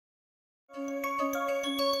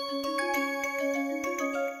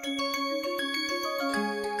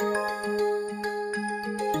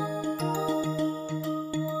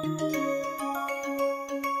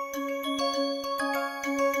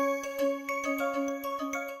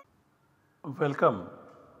Welcome.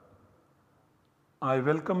 I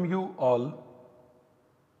welcome you all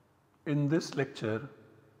in this lecture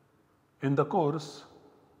in the course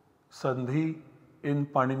Sandhi in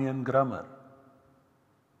Paninian Grammar.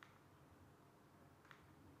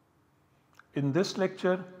 In this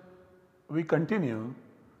lecture, we continue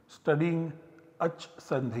studying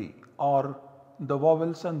ac-sandhi or the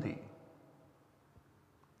vowel sandhi.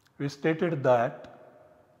 We stated that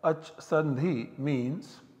ac-sandhi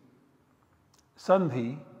means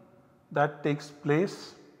sandhi that takes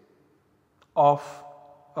place of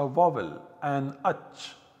a vowel, an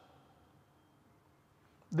ach.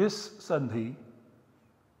 This sandhi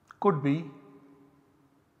could be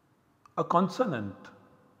a consonant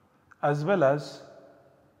as well as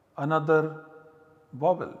another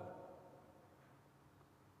vowel,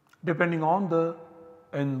 depending on the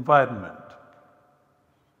environment.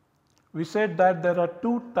 We said that there are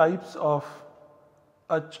two types of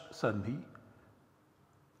ac-sandhi.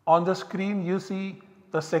 On the screen you see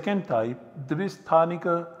the second type,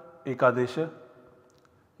 shdvisthānika ekādeśa.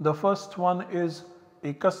 The first one is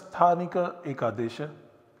ac-sandhi ekādeśa,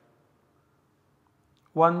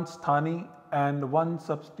 one sthani and one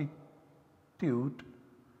substitute,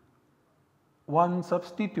 one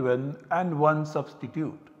substituent and one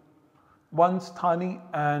substitute, one sthani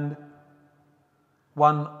and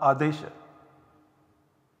one adesha.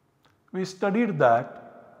 We studied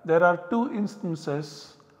that there are two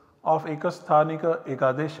instances of ac-sandhi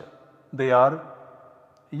ekādeśa. They are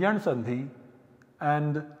yan sandhi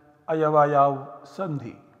and ayavayav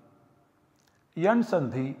sandhi. Yan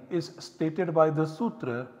sandhi is stated by the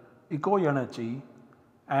sutra iko yanachi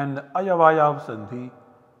and ayavayav sandhi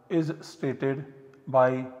is stated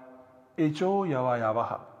by echo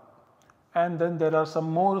yavayavaha. And then there are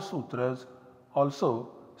some more sutras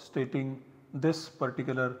also stating this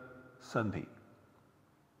particular sandhi.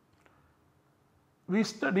 We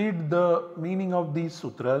studied the meaning of these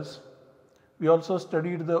sutras. We also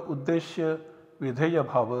studied the uddeshya vidheya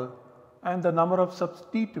bhava and the number of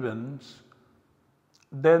substituents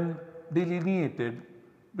then delineated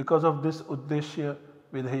because of this uddeshya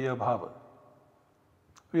vidheya bhava.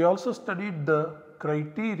 We also studied the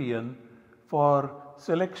criterion for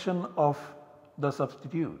selection of the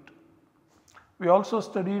substitute. We also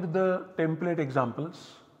studied the template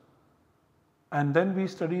examples, and then we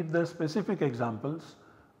studied the specific examples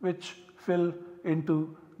which fill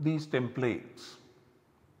into these templates.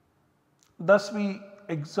 Thus we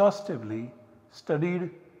exhaustively studied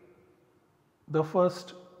the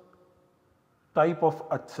first type of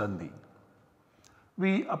ac-sandhi.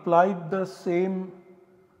 We applied the same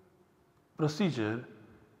procedure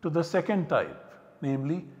to the second type,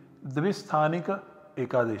 namely shdvisthānika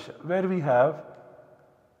ekādeśa, where we have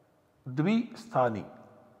dvi-sthani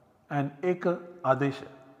and ekādeśa,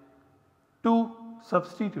 two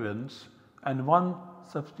substituents and one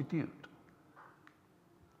substitute.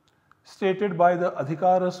 Stated by the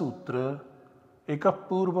Adhikara Sutra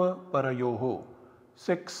pūrvarūpa-sandhi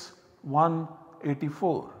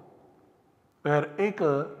 6.184, where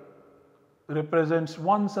eka represents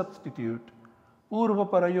one substitute,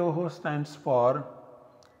 pūrvarūpa-sandhi stands for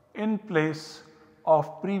in place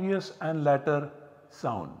of previous and latter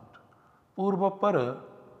sound. Pūrvapara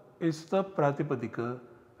is the pratipadika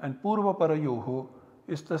and pūrvarūpa-sandhi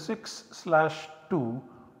is the 6/2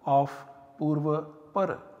 of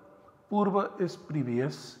pūrvapara. Pūrva is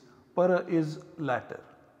previous, para is latter.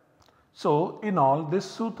 So in all, this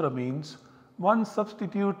sutra means one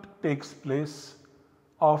substitute takes place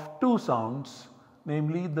of two sounds,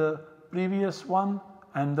 namely the previous one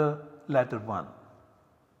and the latter one.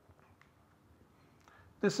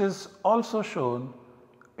 This is also shown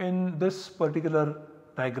in this particular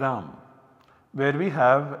diagram, where we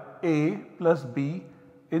have A plus B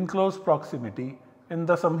in close proximity in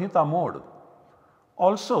the Samhita mode.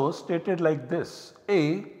 Also stated like this: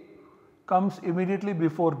 A comes immediately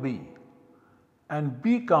before B and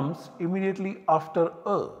B comes immediately after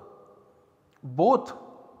A, both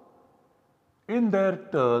in their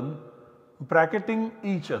turn bracketing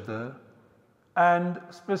each other and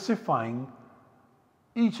specifying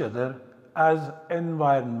each other as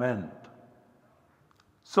environment.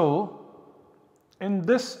 So in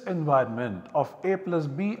this environment of A plus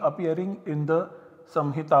B appearing in the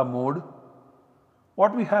Samhita mode,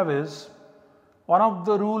 what we have is one of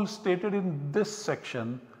the rules stated in this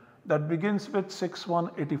section that begins with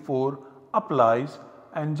 6.184 applies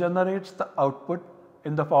and generates the output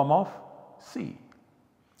in the form of C.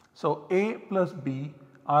 So A plus B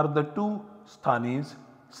are the two sthanis,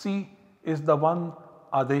 C is the one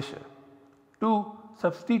adesha, two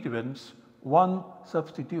substituents, one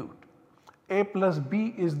substitute. A plus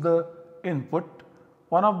B is the input,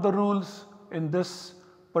 one of the rules in this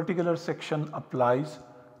particular section applies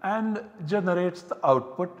and generates the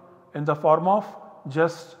output in the form of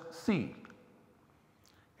just C.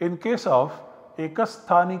 In case of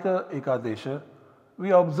ekādeśa ekādeśa,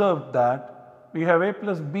 we observed that we have A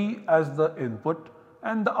plus B as the input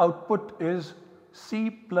and the output is C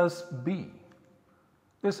plus B.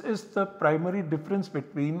 This is the primary difference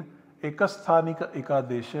between ac-sandhi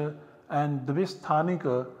ekādeśa and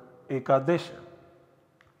šdvisthānika ekādeśa.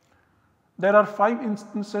 There are 5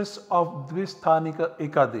 instances of šdvisthānika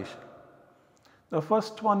ekādeśa. The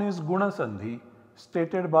first one is guna sandhi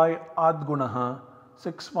stated by adgunaha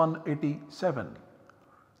 6187.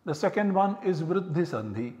 The second one is vriddhi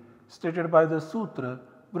sandhi stated by the sutra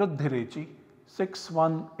vriddhirechi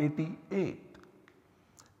 6188.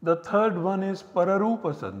 The third one is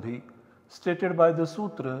pūrvarūpa-sandhi stated by the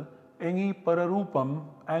sutra ac-pararūpam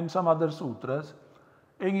and some other sutras.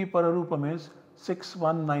 ac-pararūpam is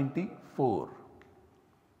 6194.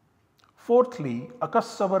 Fourthly,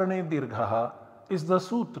 akasavarne dirghaha is the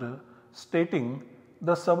sutra stating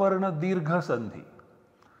the savarna dirgha sandhi.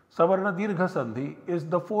 Savarna dirgha sandhi is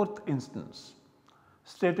the fourth instance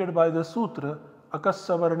stated by the sutra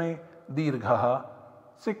akasavarne dirghaha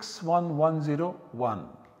 61101.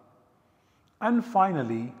 And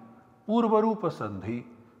finally, pūrvarūpa-sandhi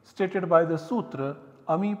stated by the sutra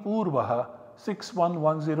ami-pūrvaha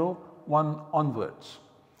 61101 onwards.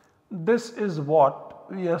 This is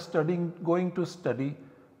what we are going to study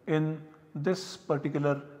in this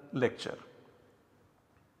particular lecture.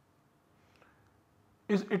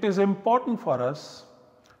 It is important for us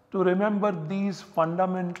to remember these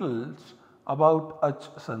fundamentals about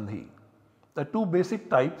ac-sandhi, the 2 basic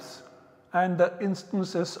types and the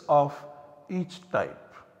instances of each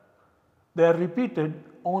type. They are repeated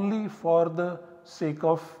only for the sake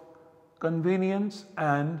of convenience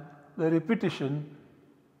and the repetition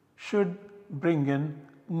should bring in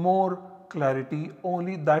more clarity,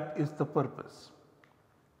 only that is the purpose.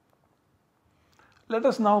 Let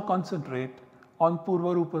us now concentrate on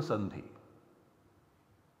pūrvarūpa-sandhi,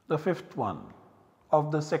 the 5th one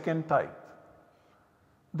of the second type.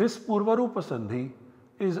 This pūrvarūpa-sandhi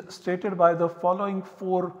is stated by the following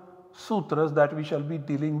 4 sutras that we shall be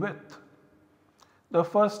dealing with. The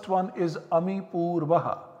first one is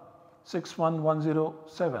ami-pūrvaha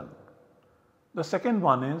 6117. The second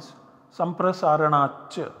one is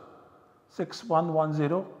samprasaranācca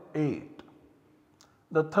 6118.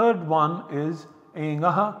 The third one is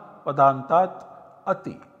engaha padantat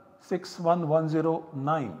ati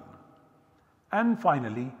 61109. And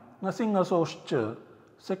finally nasingasoscha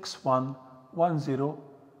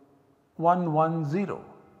 6110.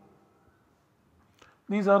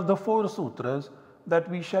 These are the 4 sutras that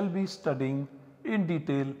we shall be studying in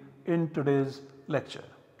detail in today's lecture.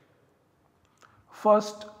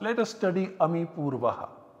 First, let us study ami-pūrvaha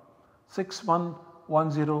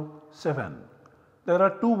 61107. There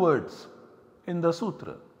are 2 words in the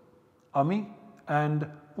sutra, ami and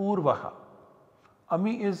pūrvaha.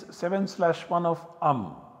 Ami is 7/1 of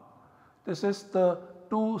This is the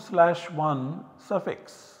 2/1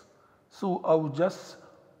 suffix. Su, au, jas,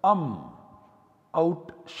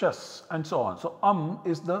 out, shas, and so on. So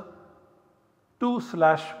is the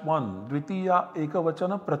 2/1 dvitiya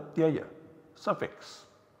ekavachana pratyaya suffix.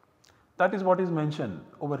 That is what is mentioned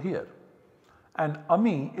over here. And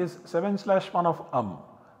ami is 7/1 of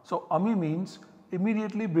So ami means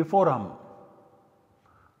immediately before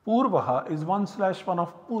Pūrvaha is 1/1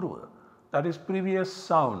 of purva, that is previous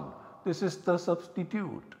sound. This is the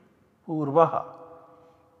substitute pūrvaha.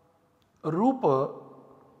 Rupa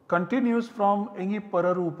continues from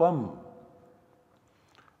ac-pararūpam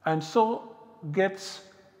and so gets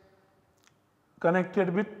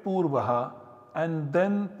connected with pūrvaha, and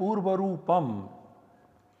then pūrvarūpam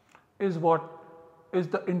is what is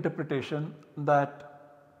the interpretation that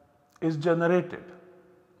is generated.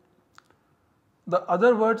 The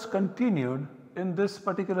other words continued in this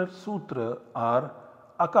particular sutra are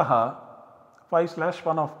akaha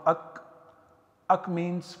 5/1 of ak. Ak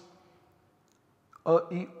means a,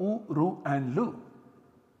 I, u, ru and lu.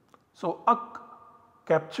 So ak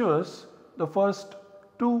captures the first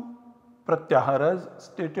 2 pratyaharas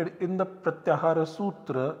stated in the pratyahara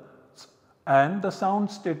sutra and the sound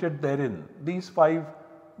stated therein, these 5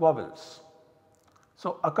 vowels.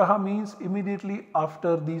 So akaha means immediately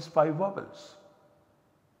after these 5 vowels.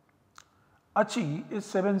 Achi is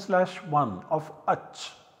 7/1 of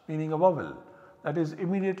ach, meaning a vowel, that is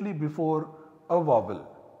immediately before a vowel.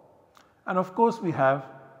 And of course we have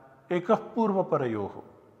ekah pūrvaparayoho.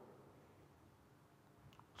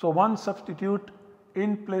 So one substitute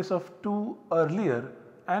in place of 2 earlier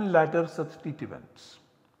and later substituents.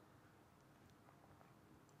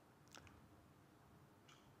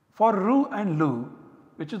 For ru and lu,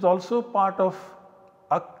 which is also part of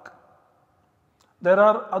ak, there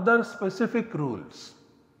are other specific rules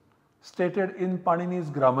stated in Panini's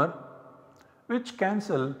grammar which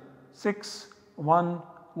cancel 6, 1,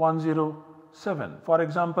 1, 7. For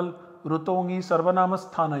example, rutongi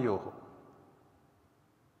sarvanamasthanayoho.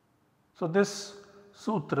 So this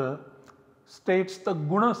sutra states the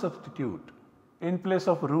guna substitute in place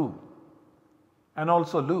of ru and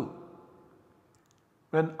also lu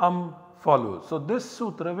when follows. So this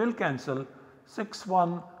sutra will cancel 6,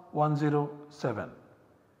 1, 1, 7.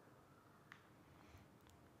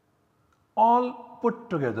 All put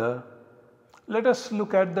together, let us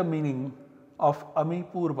look at the meaning of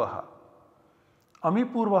amipurvaha.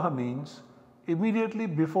 Amipurvaha means immediately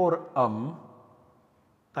before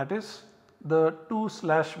that is the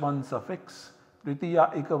 2/1 suffix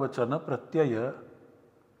dvitiya ekavachana pratyaya,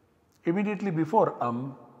 immediately before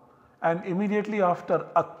and immediately after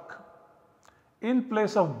ak, in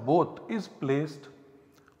place of both is placed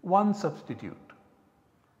one substitute,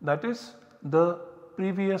 that is the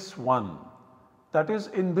previous one, that is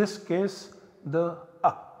in this case the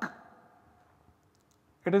ak.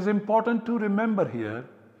 It is important to remember here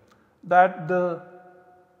that the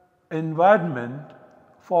environment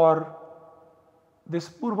for this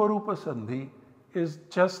pūrvarūpa-sandhi is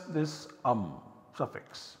just this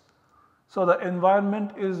suffix. So the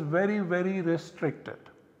environment is very restricted.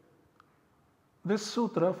 This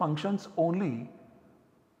sutra functions only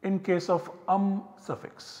in case of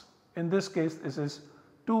suffix. In this case, this is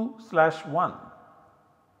 2/1.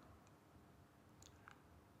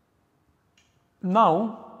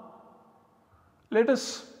 Now, let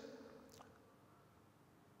us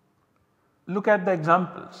look at the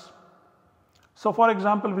examples. So, for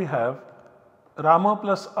example, we have Rama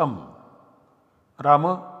plus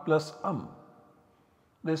Rama plus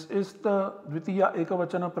This is the dvitiya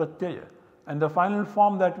ekavachana pratyaya, and the final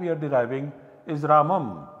form that we are deriving is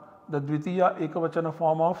Ramam, the dvitiya ekavachana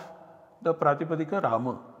form of the pratipadika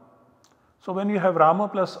Rama. So when you have Rama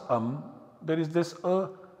plus there is this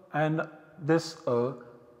and this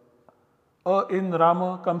in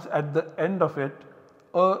Rama comes at the end of it,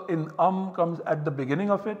 in comes at the beginning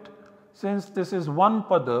of it. Since this is one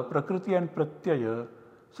pada, prakriti and pratyaya,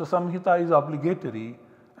 so samhita is obligatory,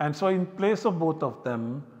 and so in place of both of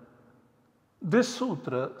them, this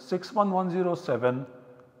sutra 61107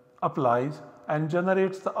 applies and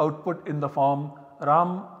generates the output in the form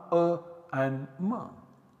Ram, and Ma,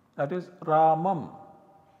 that is Ramam.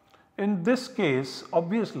 In this case,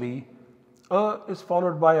 obviously, is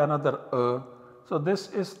followed by another so this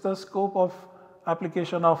is the scope of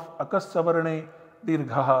application of akasavarane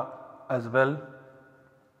dirghaha as well,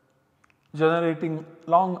 generating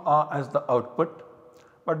long a as the output.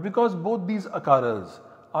 But because both these akaras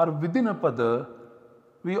are within a pada,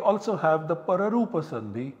 we also have the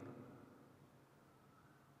pūrvarūpa-sandhi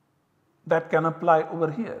that can apply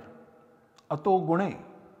over here. Ato gune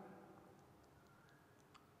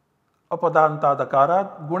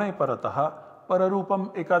apadantadakarat gune parataha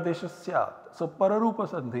pūrvarūpam ekādeśa syat. So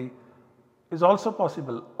pūrvarūpa-sandhi is also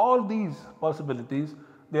possible. All these possibilities,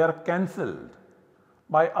 they are cancelled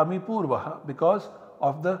by amipurvaha because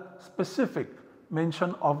of the specific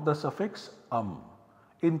mention of the suffix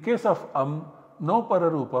In case of no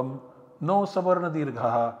pūrvarūpam, no savarna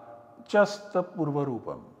dirghaha, just the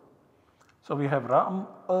pūrvarūpam. So we have Ram,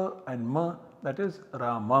 and Ma, that is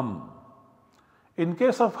Ramam. In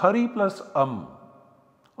case of Hari plus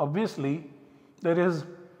obviously there is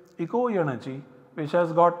iko-yanachi which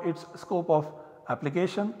has got its scope of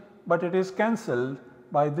application, but it is cancelled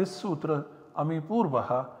by this sutra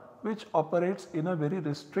amipurvaha, which operates in a very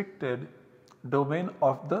restricted domain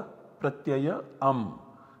of the pratyaya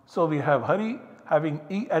So we have Hari having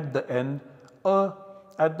e at the end,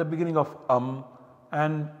 at the beginning of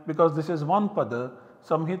and because this is one pada,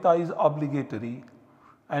 samhita is obligatory,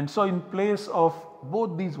 and so in place of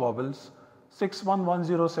both these vowels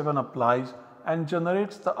 61107 applies and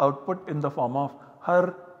generates the output in the form of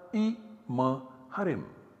Har, I, Ma, Harim.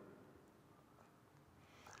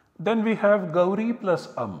 Then we have Gauri plus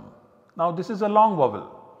Now this is a long vowel,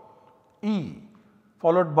 E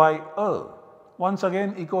followed by Once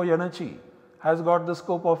again iko-yanachi has got the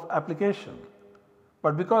scope of application.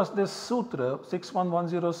 But because this sutra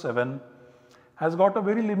 61107 has got a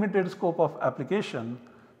very limited scope of application,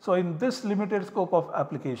 so in this limited scope of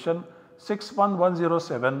application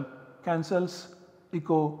 61107 cancels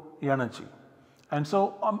iko-yanachi. And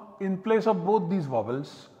so in place of both these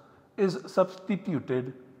vowels is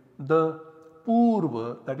substituted the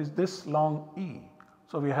purva, that is this long E.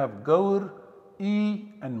 So we have gaur, e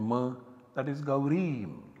and m, that is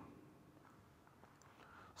gaurim.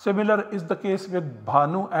 Similar is the case with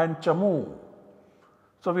bhanu and chamu.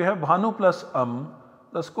 So we have bhanu plus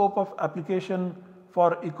the scope of application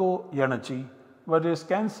for iko yanachi, but is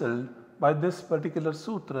cancelled by this particular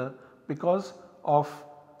sutra because of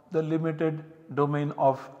the limited domain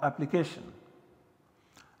of application.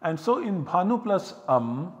 And so in bhanu plus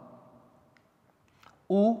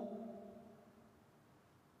u,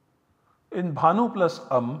 in bhanu plus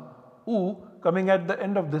u coming at the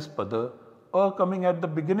end of this pada, coming at the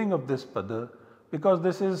beginning of this pada, because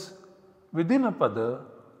this is within a pada,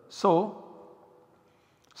 so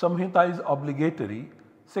samhita is obligatory.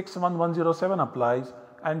 61107 applies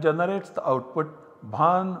and generates the output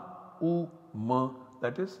bhan u ma,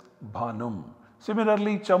 that is bhanum.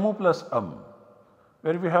 Similarly, chamu plus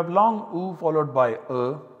where we have long u followed by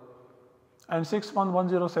a, and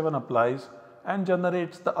 61107 applies and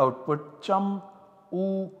generates the output cham,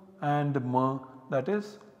 u and ma, that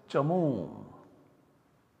is chamu.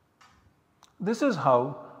 This is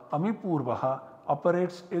how amipurvaha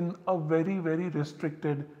operates in a very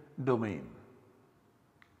restricted domain.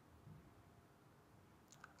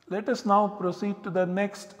 Let us now proceed to the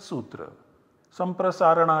next sutra,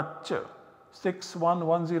 Samprasaranacha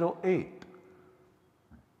 61108.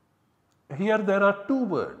 Here there are two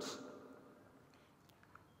words,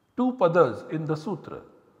 two padas in the sutra,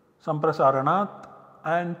 Samprasaranat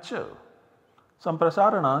and cha.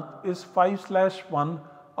 Samprasaranat is 5/1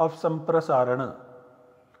 of Samprasarana,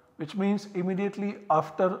 which means immediately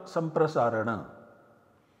after Samprasarana.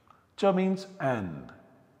 Cha means and.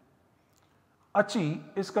 Achi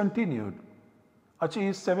is continued. Achi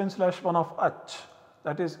is 7/1 of ach,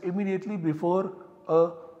 that is immediately before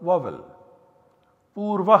a vowel.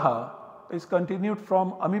 Pūrvaha is continued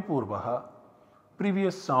from amipurvaha,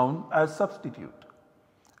 previous sound, as substitute.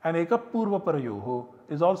 And ekapūrva-parayoho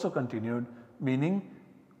is also continued, meaning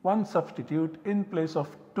one substitute in place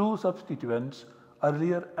of two substituents,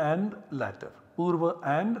 earlier and latter, purva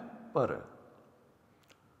and para.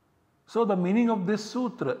 So the meaning of this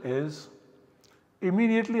sutra is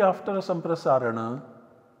immediately after a samprasarana,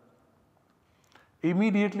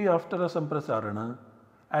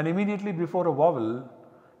 and immediately before a vowel,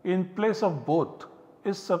 in place of both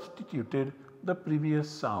is substituted the previous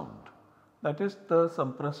sound, that is the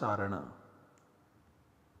samprasarana.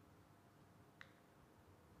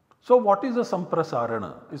 So what is a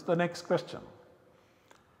samprasarana is the next question.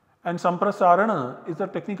 And samprasarana is a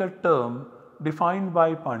technical term defined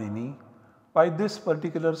by Panini by this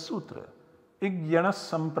particular sutra, Igyanas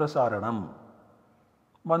Samprasaranam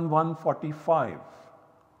 1145.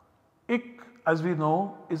 Ik, as we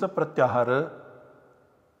know, is a pratyahara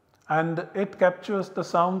and it captures the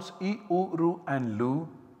sounds I, U, Ru and Lu,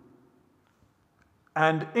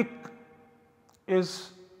 and ik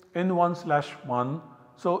is in 1/1,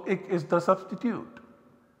 so ik is the substitute.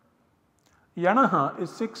 Yanaha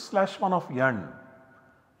is 6/1 of yan.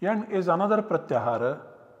 Yan is another pratyahara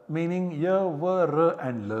meaning ya, va, ra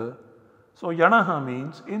and la. So yanaha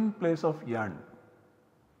means in place of yan.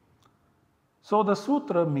 So the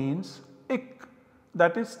sutra means ik,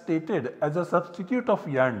 that is stated as a substitute of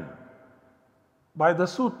yan by the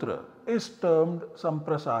sutra, is termed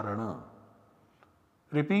samprasarana.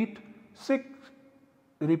 Repeat,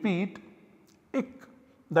 ik,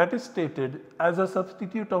 that is stated as a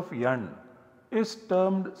substitute of yan, is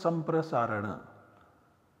termed samprasarana,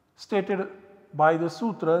 stated by the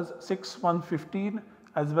sutras 6.1.15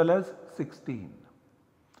 as well as 16.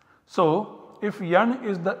 So if yan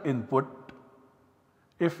is the input,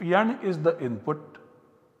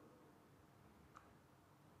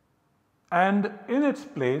 and in its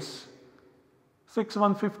place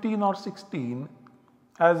 6.1.15 or 16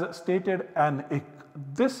 has stated an ik,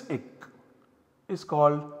 this ik is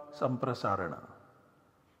called samprasarana.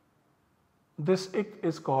 This ik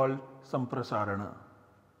is called samprasarana.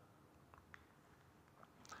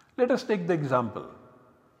 Let us take the example.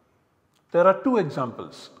 There are two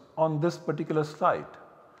examples on this particular slide.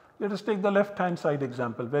 Let us take the left hand side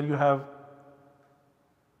example where you have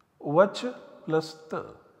vach plus ta.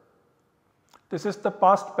 This is the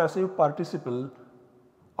past passive participle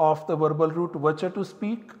of the verbal root vacha to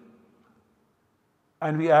speak,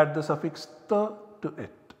 and we add the suffix ta to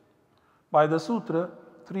it by the sutra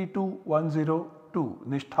 32102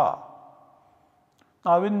 nishtha.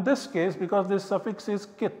 Now in this case, because this suffix is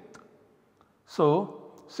kit, so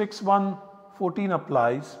 6.1.14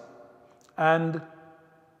 applies and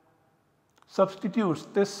substitutes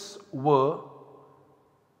this va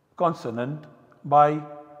consonant by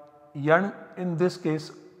yan, in this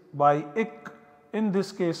case by ik, in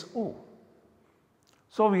this case o.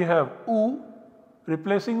 So we have U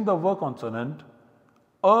replacing the V consonant,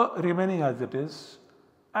 A remaining as it is,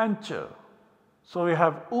 and Ch. So we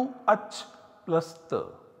have U, Ach plus T.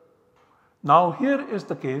 Now here is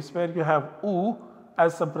the case where you have U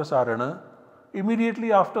as Samprasarana.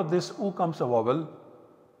 Immediately after this U comes a vowel.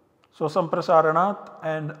 So Samprasaranat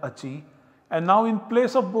and Achi. And now in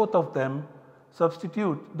place of both of them,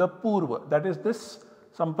 substitute the Purva, that is this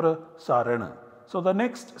Samprasarana. So the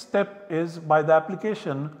next step is by the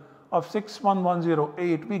application of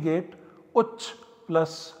 61108 we get Uch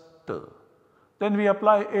plus T. Then we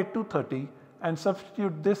apply 8230 and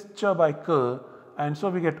substitute this Cha by K, and so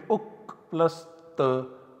we get Uk plus T,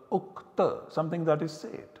 Ukta, something that is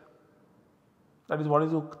said. That is what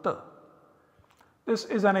is Ukta. This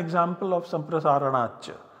is an example of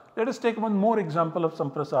Samprasaranach. Let us take one more example of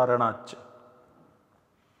Samprasaranach.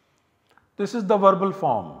 This is the verbal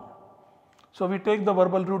form. So we take the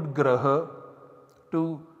verbal root graha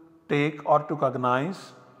to take or to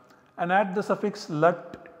cognize and add the suffix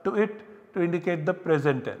lat to it to indicate the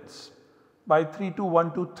present tense by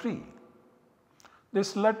 32123.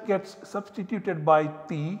 This lat gets substituted by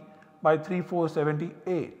ti by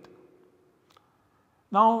 3478.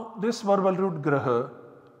 Now this verbal root graha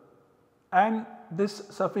and this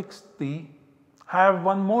suffix ti have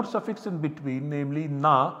one more suffix in between, namely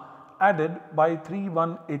na, added by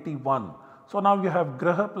 3181. So now you have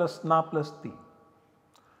graha plus na plus ti.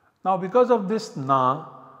 Now because of this na,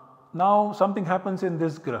 now something happens in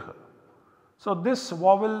this graha. So this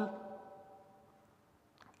vowel,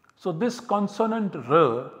 so this consonant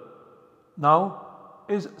r now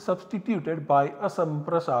is substituted by a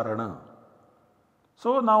samprasarana.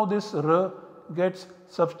 So now this r gets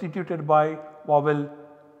substituted by vowel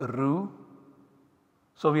ru.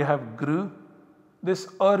 So we have gru. This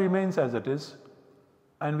a remains as it is,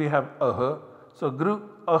 and we have aha. So gru,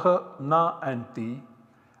 aha, na and ti.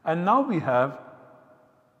 And now we have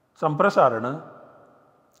samprasarana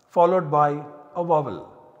followed by a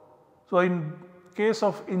vowel. So in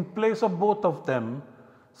place of both of them,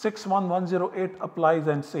 61108 applies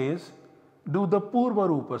and says, do the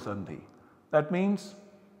pūrvarūpa-sandhi. That means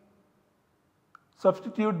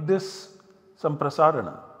substitute this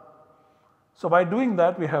samprasarana. So by doing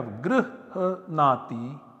that we have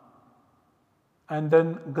grihnati and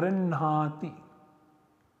then grihnati,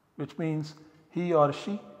 which means he or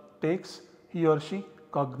she takes, he or she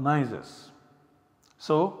cognizes.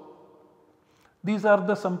 So these are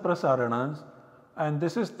the samprasaranas, and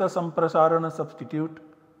this is the samprasarana substitute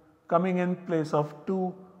coming in place of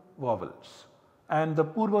two vowels, and the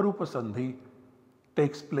pūrvarūpa-sandhi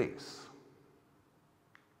takes place.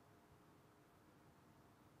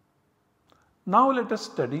 Now let us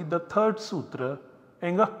study the third sutra,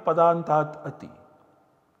 Engah padantat ati.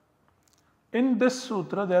 In this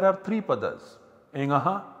sutra there are three padas,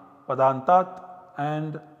 Engaha, padantat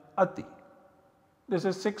and ati. This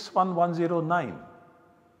is 61109.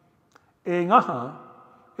 Engaha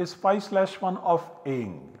is 5/1 of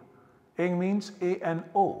eng. Eng means A and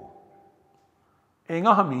O.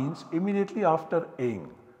 Engaha means immediately after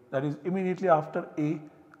eng, that is immediately after A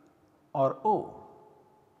or O.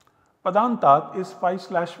 Padantat is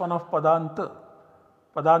 5/1 of padanta.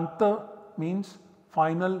 Padanta means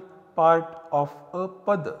final part of a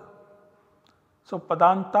pada. So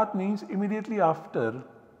padantat means immediately after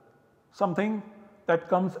something that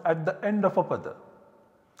comes at the end of a pada.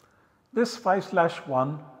 This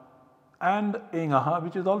 5/1 and engaha,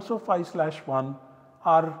 which is also 5/1,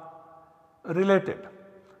 are related.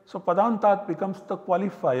 So padantat becomes the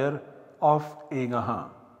qualifier of engaha.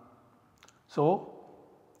 So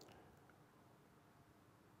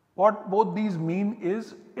what both these mean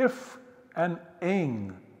is, if an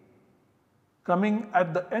eng coming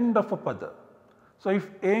at the end of a pada, so if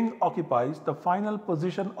eng occupies the final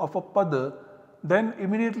position of a pada, then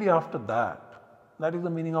immediately after that, that is the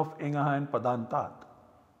meaning of engaha and padantat.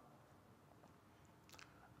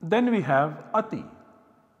 Then we have ati,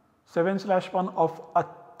 7/1 of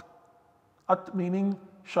at. At meaning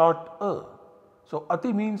short a. So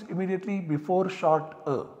ati means immediately before short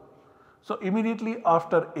a. So immediately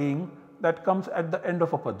after eng that comes at the end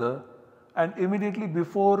of a pada, and immediately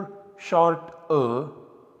before short a,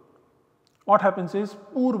 what happens is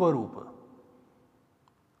pūrvarūpa.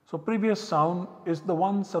 So previous sound is the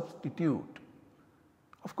one substitute.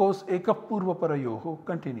 Of course, ekapūrvaparayoho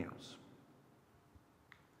continues.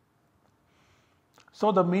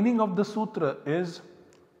 So the meaning of the sutra is,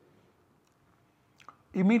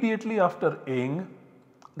 immediately after eng,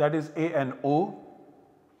 that is A and O,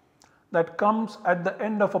 that comes at the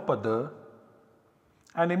end of a pada,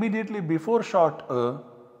 and immediately before short a,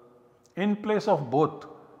 in place of both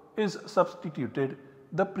is substituted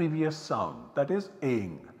the previous sound, that is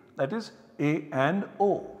aing, that is A and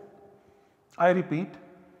O. I repeat,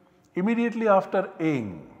 immediately after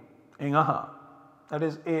aing, engaha, that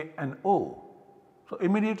is A and O. So,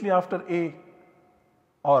 immediately after A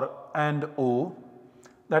or and O,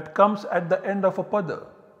 that comes at the end of a pada,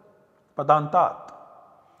 padantat,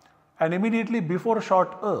 and immediately before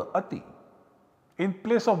short ati, in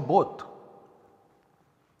place of both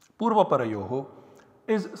pūrvaparayoho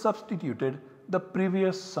is substituted the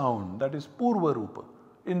previous sound, that is pūrvarūpa.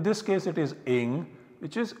 In this case it is ing,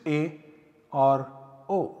 which is A or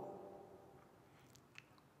O.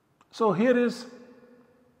 So, here is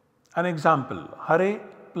an example, hare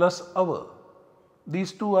plus ava.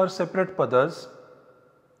 These two are separate padas,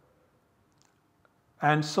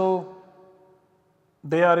 and so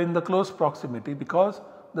they are in the close proximity because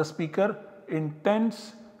the speaker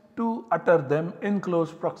intends to utter them in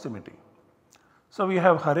close proximity. So, we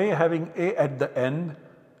have hare having A at the end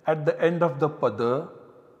of the pada,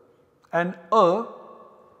 and a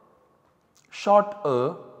short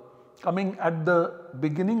coming at the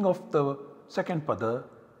beginning of the second pada.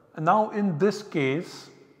 And now in this case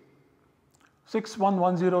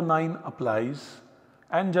 61109 applies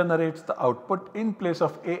and generates the output in place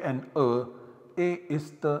of A and A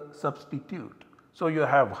is the substitute. So, you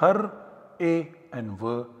have har, A and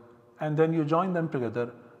v, and then you join them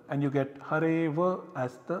together and you get hareva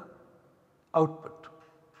as the output.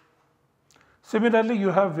 Similarly, you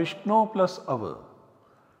have Vishnu plus ava,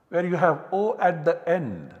 where you have O at the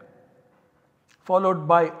end followed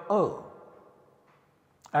by A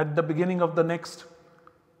at the beginning of the next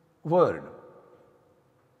word.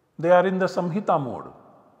 They are in the samhita mode,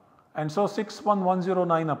 and so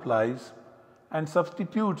 61109 applies and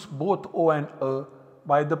substitutes both O and A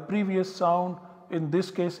by the previous sound. In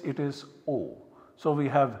this case it is O. So, we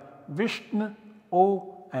have Vishnu,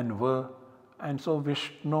 O and V, and so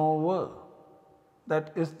Vishnova,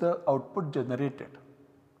 that is the output generated.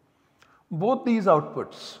 Both these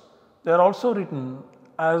outputs, they are also written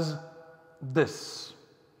as this.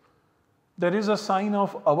 There is a sign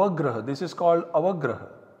of avagraha, this is called avagraha,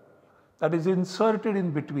 that is inserted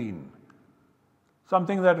in between,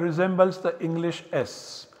 something that resembles the English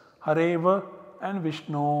S, hareva and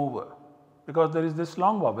Vishnova, because there is this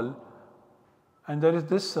long vowel and there is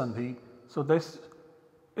this sandhi. So, this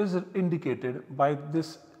is indicated by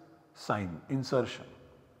this sign, insertion.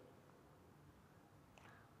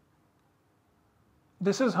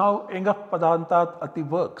 This is how engah padantat ati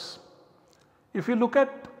works. If you look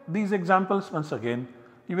at these examples once again,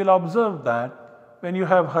 you will observe that when you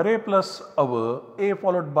have hare plus ava, A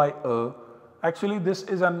followed by A, actually this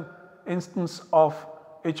is an instance of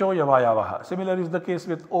echo yavayavaha. Similar is the case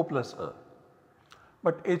with O plus A.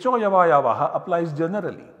 But echo yavayavaha applies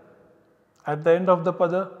generally at the end of the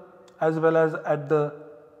pada as well as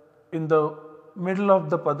in the middle of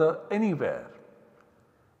the pada, anywhere.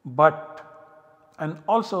 And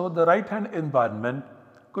also the right hand environment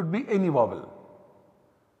could be any vowel.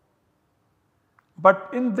 But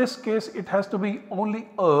in this case it has to be only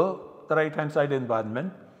A, the right hand side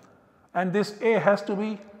environment, and this A has to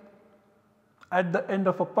be at the end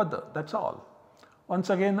of a pada, that is all. Once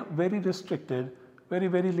again, very restricted,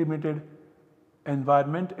 very limited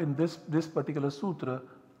environment in this particular sutra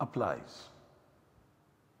applies.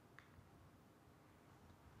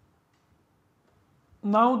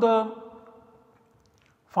 Now the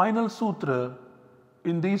final sutra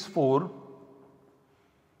in these four,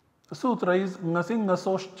 the sutra is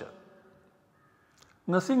ngasi-ngasoscha.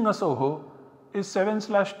 Ngasi-ngasoho is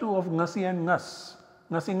 7/2 of ngasi and ngas,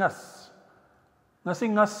 ngasi-ngas.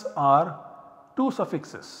 Ngasi-ngas are two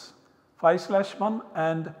suffixes, 5/1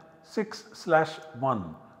 and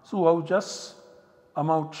 6/1. Suaujas,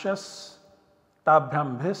 amautshas,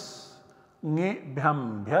 tabhyambhis,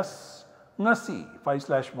 ngebhyambhyas, ngasi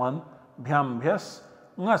 5/1, bhyambhyas,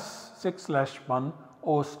 ngas 6/1,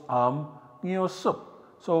 os am, ngeosup.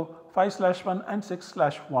 So 5/1 and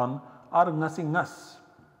 6/1 are ngasi-ngas.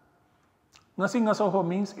 Ngasi-ngasoho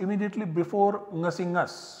means immediately before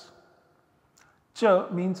ngasi-ngas. Cha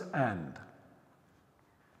means and.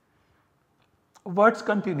 Words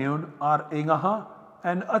continued are engaha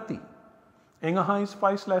and ati. Engaha is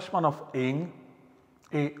 5/1 of eng,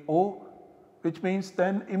 A-O, which means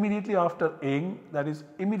then immediately after eng, that is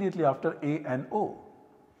immediately after A and O.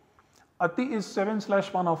 Ati is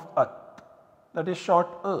 7/1 of at, that is short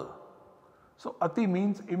a. So ati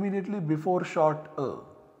means immediately before short a.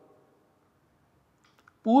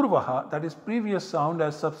 Pūrvaha, that is previous sound,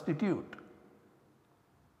 as substitute.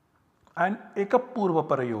 And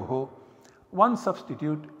ekapūrvaparayoho, one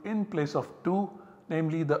substitute in place of two,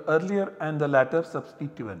 namely the earlier and the latter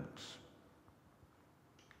substituents.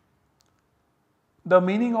 The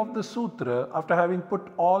meaning of the sutra after having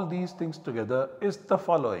put all these things together is the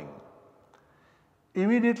following.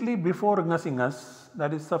 Immediately before ngasingas,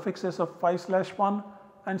 that is suffixes of 5/1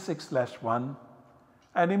 and 6/1,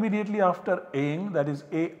 and immediately after aing, that is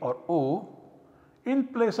a or o, in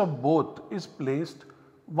place of both is placed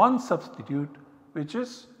one substitute which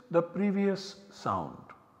is the previous sound,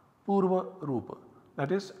 pūrvarūpa,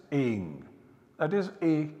 that is aing, that is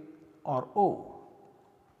a or o.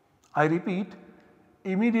 I repeat,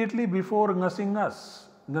 immediately before ngasingas,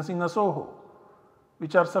 ngasingasoho,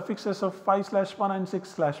 which are suffixes of 5/1 and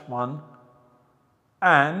 6/1,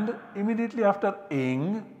 and immediately after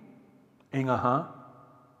aing, ingaha,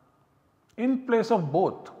 in place of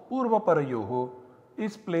both pūrvaparayoho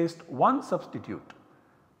is placed one substitute,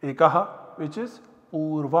 ekaha, which is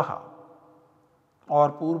pūrvaha,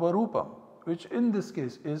 or pūrvarūpam, which in this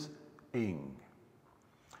case is aing.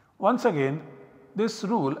 Once again, this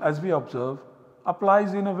rule, as we observe,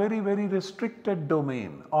 applies in a very restricted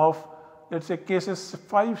domain of, let us say, cases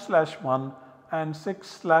 5/1 and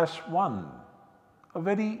 6/1, a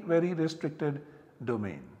very restricted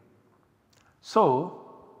domain. So,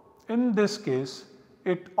 in this case,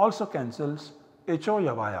 it also cancels echo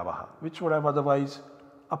yavayavaha, which would have otherwise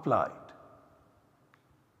applied.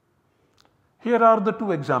 Here are the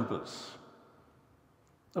two examples.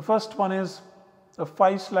 The first one is the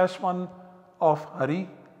 5/1 of Hari,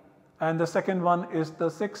 and the second one is the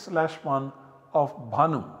 6/1 of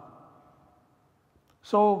Bhanu.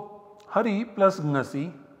 So, Hari plus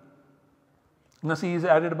Ngasi, Ngasi is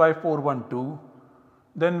added by 412,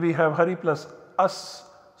 then we have Hari plus As,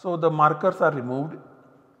 so the markers are removed,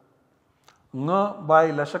 Ng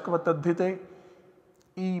by Lashakvatadhite,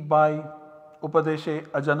 E by Upadeshe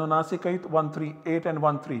Ajanunasikait 138 and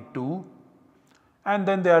 132, and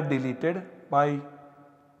then they are deleted by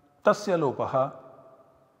Tasya Lopaha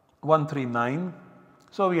 139.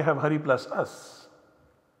 So, we have Hari plus As.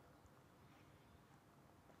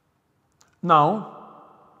 Now,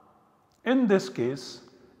 in this case,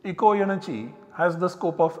 Iko-Yanachi has the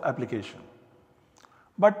scope of application,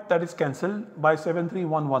 but that is cancelled by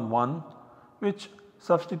 73111, which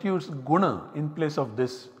substitutes Guna in place of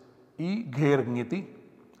this E Gher Ngiti.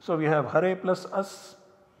 So, we have Hare plus As,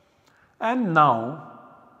 and now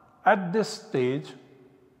at this stage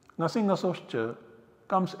Ngasingasoscha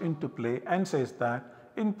comes into play and says that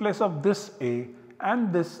in place of this A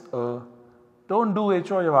and this A, do not do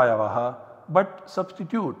Echo Yavayavaha, but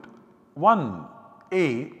substitute one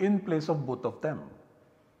A in place of both of them.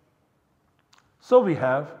 So, we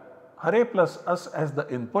have Hare plus As as the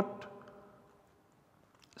input,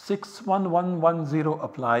 61110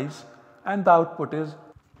 applies, and the output is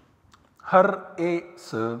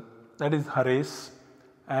Har-e-sa, that is Hares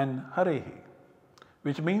and Harehe,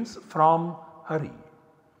 which means from Hari.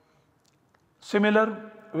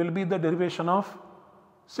 Similar will be the derivation of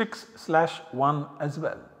 6/1 as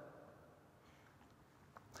well.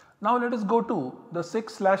 Now, let us go to the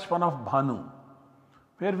 6/1 of Bhanu,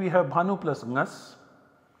 where we have Bhanu plus Ngas,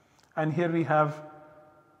 and here we have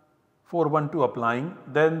 412 applying,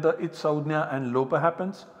 then the Ich Saudhnya and Lopa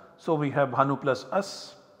happens. So, we have Bhanu plus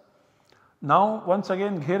As. Now, once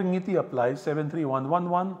again Gher Ngiti applies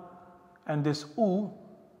 73111, and this U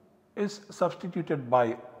is substituted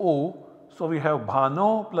by O. So, we have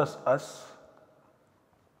Bhano plus As.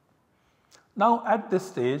 Now, at this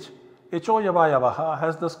stage Echo Yavayavaha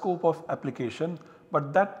has the scope of application,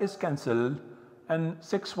 but that is cancelled and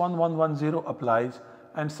 61110 applies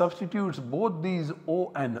and substitutes both these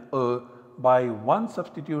O and A by one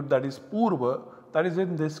substitute, that is Purva, that is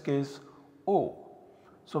in this case O.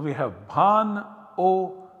 So, we have Bhan,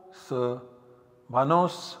 O, Sa,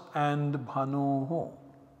 Bhanos and Bhanuho.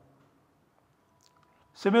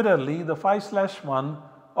 Similarly, the 5/1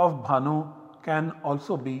 of Bhanu can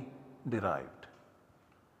also be derived.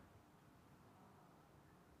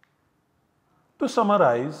 To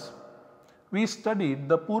summarize, we studied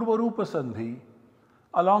the pūrvarūpa-sandhi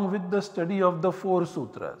along with the study of the 4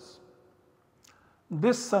 sutras.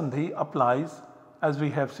 This sandhi applies, as we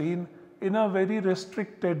have seen, in a very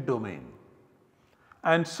restricted domain,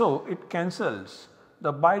 and so it cancels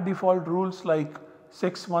the by default rules like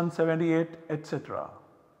 6, 178, etc.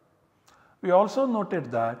 We also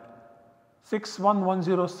noted that 6, 1,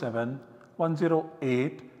 107,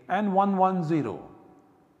 108 and 110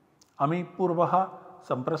 Ami Purvaha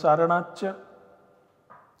Samprasaranachya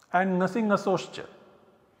and Ngasingasoscha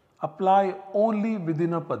apply only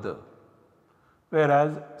within a pada,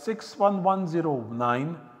 whereas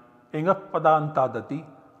 61109 Ingaf Padantadati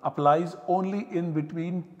applies only in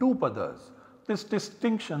between 2 padas. This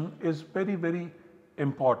distinction is very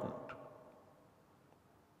important.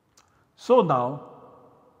 So, now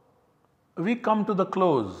we come to the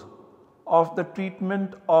close of the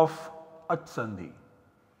treatment of ac-sandhi.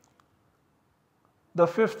 The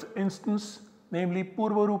fifth instance, namely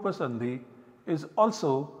pūrvarūpa-sandhi, is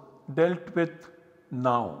also dealt with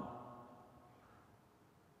now.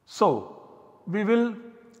 So, we will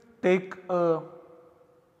take a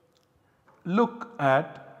look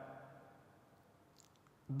at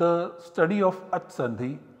the study of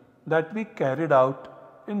ac-sandhi that we carried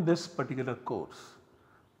out in this particular course.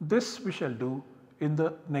 This we shall do in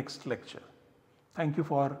the next lecture. Thank you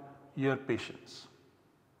for your patience.